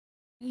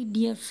Hey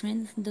dear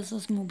friends, this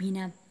is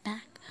Mubina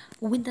back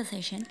with the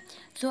session.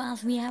 So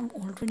as we have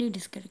already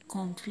discussed,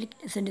 conflict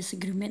is a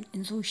disagreement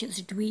in social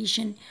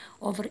situation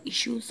over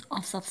issues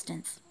of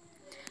substance.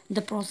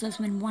 The process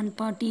when one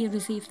party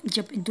receives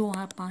जब दो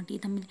party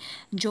Tamil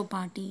जो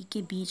party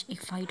के बीच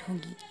एक fight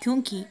होगी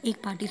क्योंकि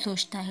एक party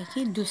सोचता है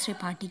कि दूसरे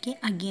पार्टी के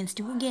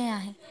अगेंस्ट वो गया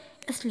है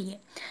इसलिए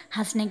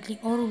हंसने के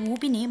लिए और वो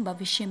भी नहीं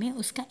भविष्य में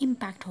उसका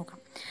इम्पैक्ट होगा.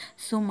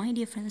 So my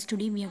dear friends,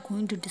 today we are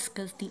going to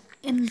discuss the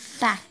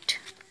impact.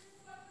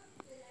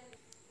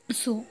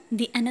 So,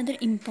 the another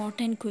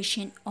important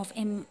question of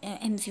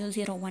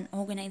MCO01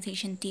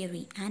 organization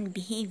theory and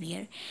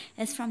behavior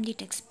is from the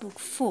textbook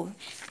 4,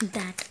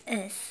 that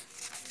is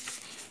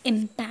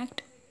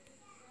impact.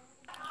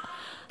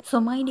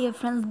 So, my dear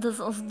friends, this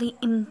is the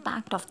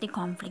impact of the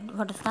conflict.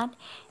 What is that?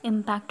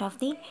 Impact of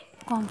the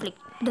conflict.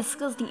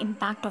 Discuss the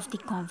impact of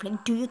the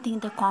conflict. Do you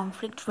think the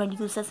conflict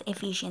reduces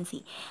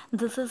efficiency?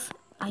 This is,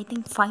 I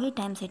think, 5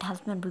 times it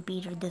has been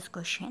repeated, this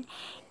question.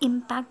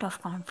 Impact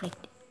of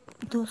conflict.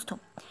 दोस्तों,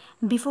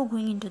 before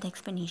going in to the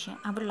explanation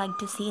I would like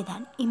to say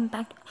that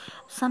impact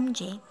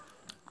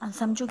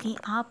समझो कि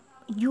आप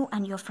you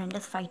and your friend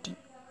is fighting,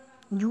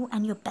 you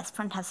and your best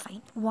friend has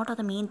fight. What are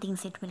the main things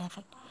it will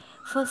affect?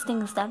 First thing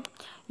is that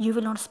you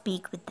will not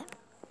speak with them,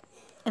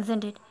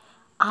 isn't it?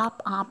 आप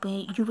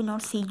you will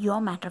not say your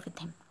matter with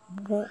him.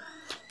 वो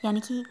यानी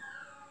कि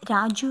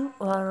राजू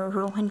और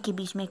रोहन के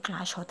बीच में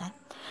clash होता है.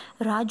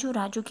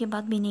 राजू की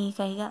बात भी नहीं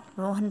कहेगा,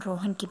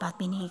 रोहन की बात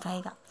भी नहीं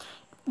कहेगा.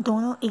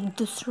 दोनों एक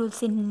दूसरे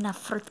से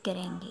नफरत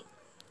करेंगे.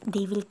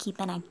 They will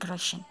keep an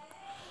aggression.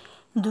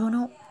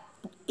 दोनों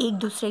एक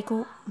दूसरे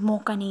को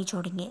मौका नहीं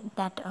छोड़ेंगे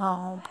दैट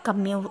कब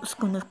मैं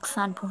उसको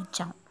नुकसान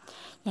पहुंचाऊं.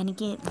 यानी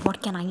कि what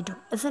can I do,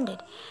 isn't it?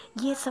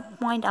 ये सब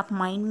पॉइंट आप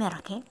माइंड में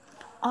रखें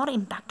और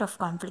इम्पैक्ट ऑफ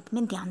कॉन्फ्लिक्ट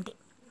में ध्यान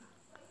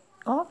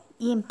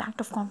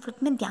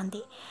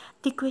दें.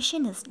 The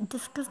question is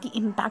discuss the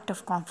impact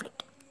of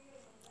conflict.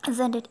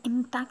 Isn't it?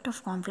 Impact of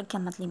conflict का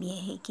मतलब ये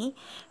है कि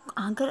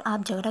अगर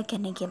आप झगड़ा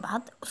करने के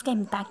बाद उसका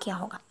इम्पैक्ट क्या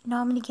होगा.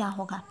 नॉर्मली क्या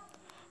होगा,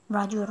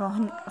 राजू और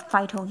रोहन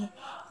फाइट हो गए,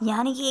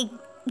 यानी कि एक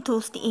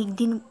दोस्ती एक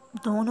दिन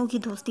दोनों की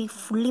दोस्ती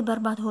फुल्ली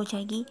बर्बाद हो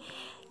जाएगी.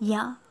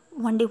 या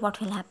one day what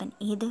will happen,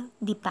 either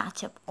the patch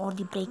up or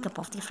the breakup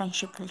of the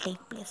friendship will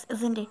take place,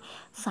 isn't it?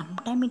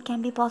 Sometime it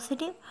can be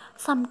positive,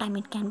 sometime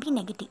it can be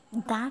negative.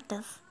 That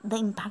is the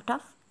impact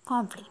of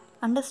conflict.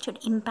 Understood?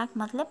 Impact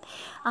मतलब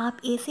आप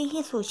ऐसे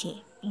ही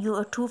सोचिए,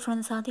 your two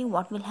friends are there,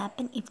 what will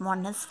happen if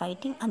one is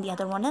fighting and the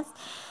other one is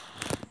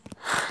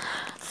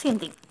same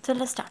thing. So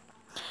let's start.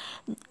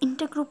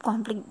 Intergroup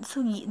conflict. So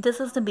this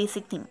is the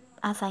basic thing,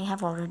 as I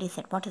have already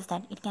said. What is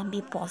that? It can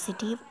be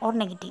positive or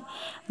negative.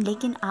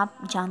 लेकिन आप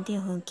जानते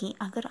हो कि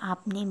अगर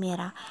आपने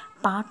मेरा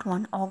part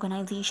 1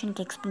 organisation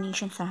के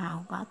explanation सुना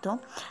होगा तो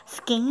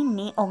स्केन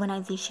ने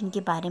ऑर्गेनाइजेशन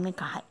के बारे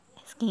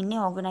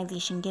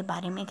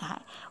में कहा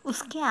है.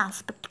 उसके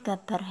एस्पेक्ट का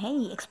पर है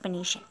ये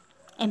explanation.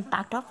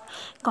 Impact of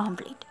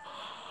conflict.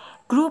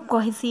 Group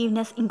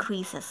cohesiveness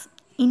increases.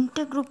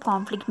 Inter group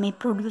conflict में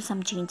produce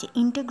some change.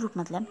 Inter group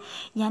मतलब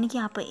यानी कि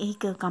आप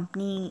एक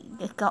कंपनी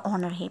का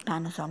ओनर है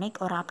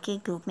पैनासोनिक और आपके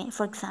ग्रुप में,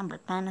 फॉर एग्जांपल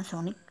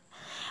पैनासोनिक,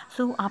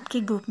 सो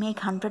आपके ग्रुप में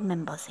 100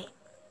 मेंबर्स है.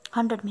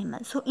 100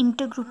 मेंबर्स. सो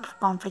इंटर ग्रुप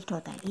कॉन्फ्लिक्ट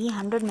होता है. ये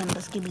 100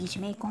 मेंबर्स के बीच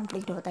में एक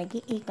कॉन्फ्लिक्ट होता है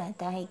कि एक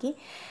कहता है कि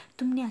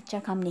तुमने अच्छा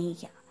काम नहीं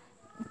किया.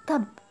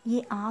 तब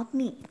ये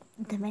आदमी,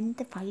 when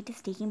the fight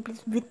is taking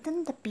place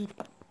within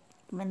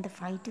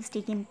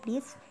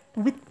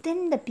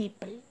the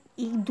people,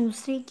 एक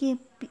दूसरे के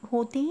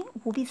होते हैं,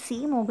 वो भी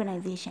same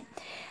organisation,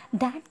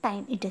 that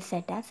time it is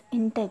set as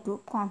inter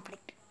group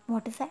conflict.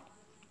 What is that?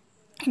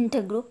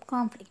 Inter group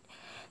conflict.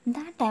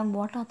 That time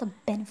what are the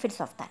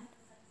benefits of that?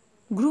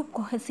 Group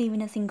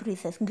cohesiveness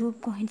increases. Group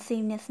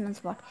cohesiveness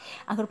means what?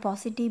 अगर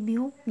positive भी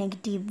हो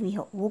negative भी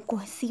हो वो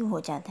cohesive हो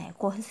जाता है.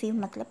 Cohesive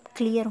मतलब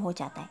क्लियर हो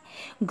जाता है.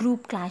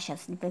 ग्रुप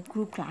क्लैशेस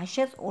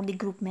और the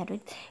group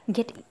merit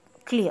get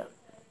clear.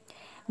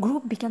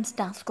 Group becomes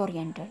task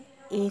oriented.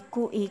 एक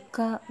को एक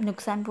का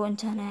नुकसान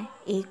पहुंचाना है,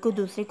 एक को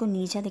दूसरे को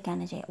नीचा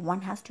दिखाना चाहिए. One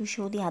has to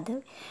show the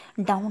other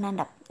down and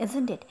up,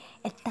 isn't it?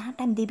 At that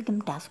time they become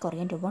task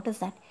oriented. What is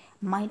that?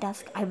 My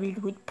task, I will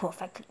do it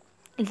perfectly.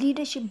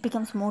 Leadership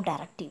becomes more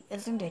directive,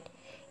 isn't it?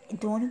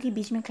 दोनों के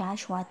बीच में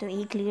clash हुआ तो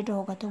एक leader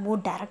होगा तो वो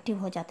directive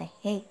हो जाता है.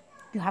 हे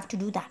you have to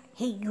do that,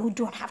 hey you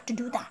don't have to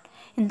do that.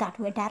 In that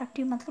way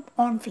directive मतलब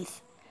on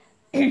face.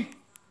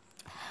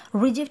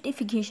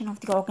 रिजिडिफिकेशन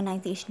of the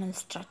organisational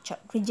structure.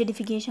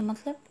 रिजिडिफिकेशन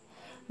मतलब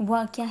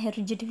वह क्या है?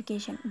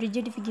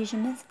 रिजिडिफिकेशन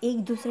मीन्स एक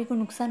दूसरे को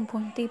नुकसान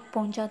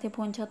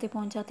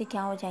पहुंचाते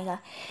क्या हो जाएगा?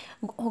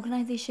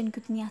 ऑर्गेनाइजेशन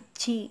कितनी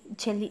अच्छी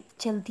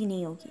चलती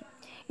नहीं होगी.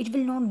 It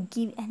will not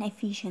give an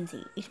efficiency,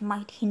 it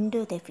might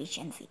hinder the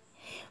efficiency.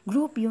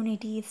 Group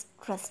unity is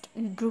trust.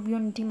 Group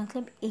unity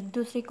मतलब एक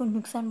दूसरे को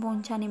नुकसान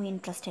पहुंचाने में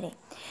इंटरेस्टेड है.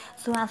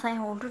 So as I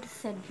already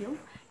said you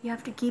have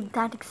to keep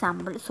that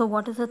example. So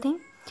what is the thing?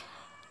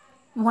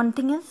 One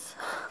thing is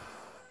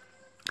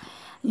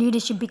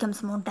leadership becomes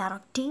more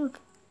directive.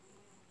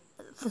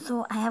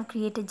 So I have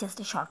created just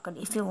a shortcut.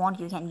 If you want,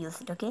 you can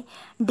use it. Okay.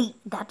 D,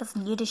 that is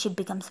leadership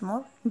becomes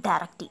more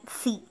directive.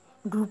 C,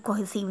 group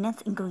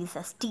cohesiveness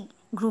increases. T,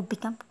 group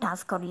become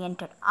task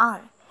oriented.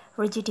 R,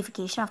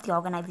 rigidification of the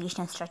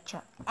organizational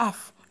structure.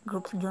 S,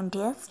 groups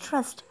unity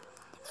trust.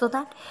 So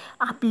that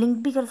आप link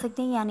भी कर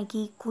सकते हैं, यानी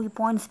कि कोई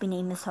points भी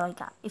नहीं मिस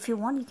होएगा. If you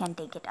want you can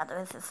take it,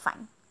 otherwise is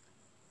fine.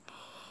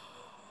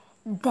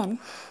 Then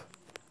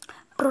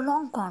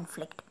prolonged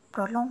conflict.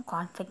 Prolonged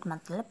conflict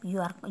मतलब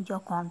your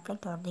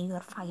conflict or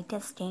your fight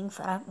is staying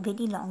for a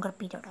very longer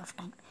period of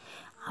time.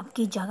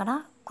 आपकी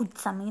झगड़ा कुछ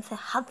समय से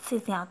हद से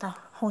ज़्यादा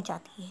हो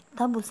जाती है,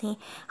 तब उसे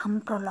हम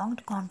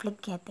prolonged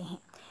conflict कहते हैं.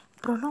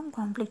 prolonged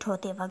conflict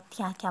होते वक्त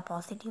क्या क्या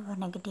पॉजिटिव और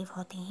नेगेटिव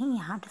होते हैं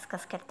यहाँ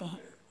डिस्कस करते हैं.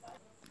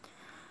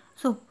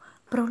 सो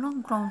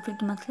prolonged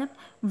conflict मतलब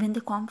when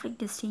the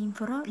conflict is staying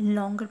for a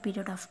longer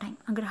period of time.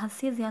 अगर हद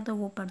से ज़्यादा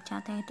वो बढ़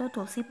जाता है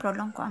तो उसे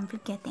prolonged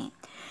conflict कहते हैं.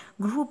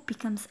 Group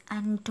becomes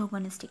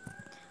antagonistic.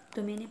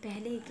 तो मैंने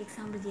पहले एक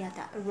एग्जाम्पल दिया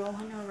था,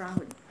 रोहन और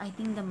Rahul. I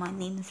think the my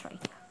name is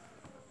right,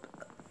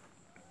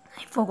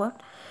 I forgot.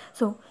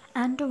 So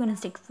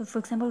एंटोगनिस्टिक, for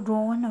example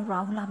Rohan और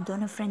राहुल आप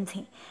दोनों फ्रेंड्स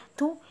हैं,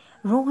 तो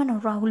रोहन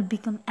और Rahul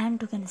become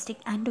एंटोगनिस्टिक.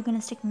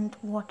 एंटोगनिस्टिक means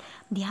what,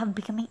 they have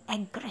becoming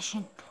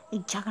aggression.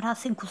 एक झगड़ा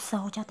से गुस्सा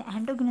हो जाता है.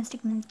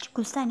 एंटोगनिस्टिक मीन्स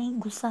गुस्सा नहीं,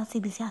 गुस्सा से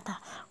भी ज़्यादा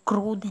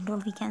क्रोध and all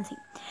we can see.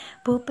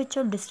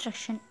 Perpetual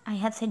destruction, I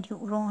have said you,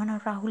 Rohan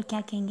और राहुल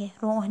क्या कहेंगे,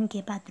 रोहन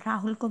के बाद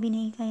राहुल को भी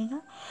नहीं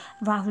कहेगा,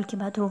 राहुल के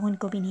बाद रोहन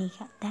को भी नहीं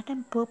कहेगा. That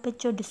time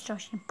perpetual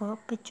destruction.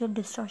 Perpetual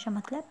destruction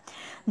मतलब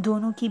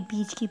दोनों के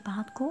बीच की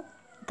बात को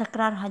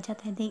तकरार आ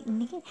जाता है.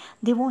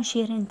 they won't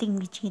share anything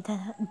with each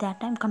other. That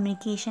time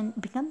communication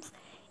becomes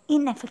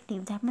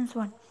ineffective. That means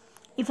what,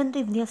 even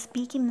though if they are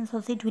speaking means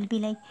also it will be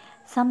like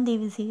some they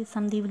will say,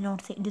 some they will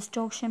not say.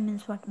 Distortion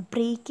means what,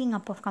 breaking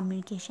up of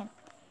communication,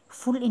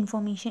 full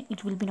information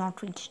it will be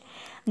not reached.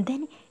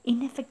 Then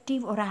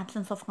ineffective or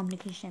absence of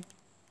communication,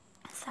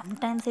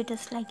 sometimes it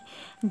is like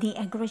the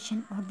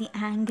aggression or the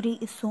angry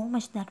is so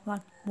much that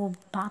what, वो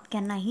बात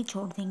करना ही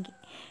छोड़ देंगे.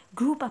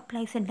 Group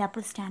applies a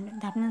double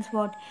standard. That means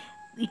what,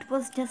 it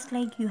was just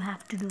like you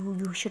have to do,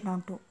 you should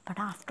not do, but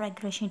after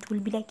aggression it will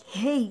be like,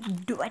 hey,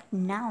 do it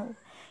now,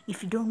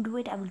 if you don't do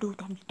it I will do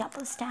that.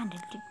 Double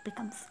standard it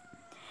becomes.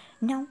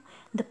 Now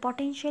the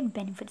potential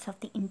benefits of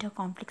the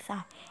interconflicts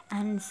are,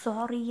 and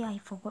sorry I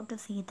forgot to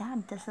say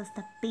that this is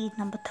the page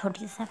number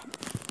 37,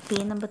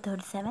 page number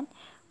 37,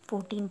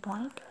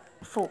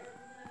 14.4.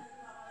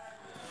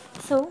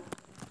 So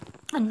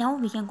and now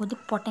we can go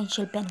the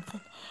potential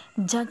benefit.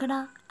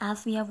 Jagada,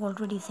 as we have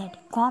already said,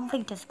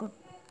 conflict is good,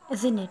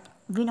 isn't it?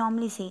 We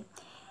normally say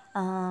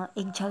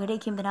एक झगड़े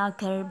के बिना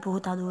घर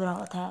बहुत अधूरा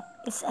होता है.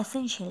 It's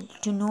essential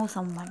to know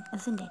someone,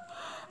 isn't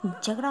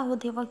it? झगड़ा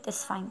होते वक्त इज़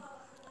फाइन,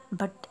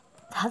 बट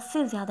हद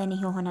से ज़्यादा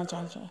नहीं होना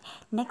चाहिए.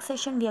 Next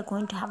session we are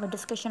going to have a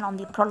discussion on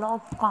the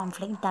prolonged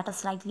conflict that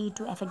is likely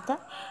to affect the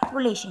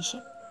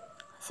relationship.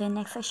 So in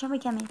next session we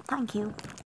can make. Thank you.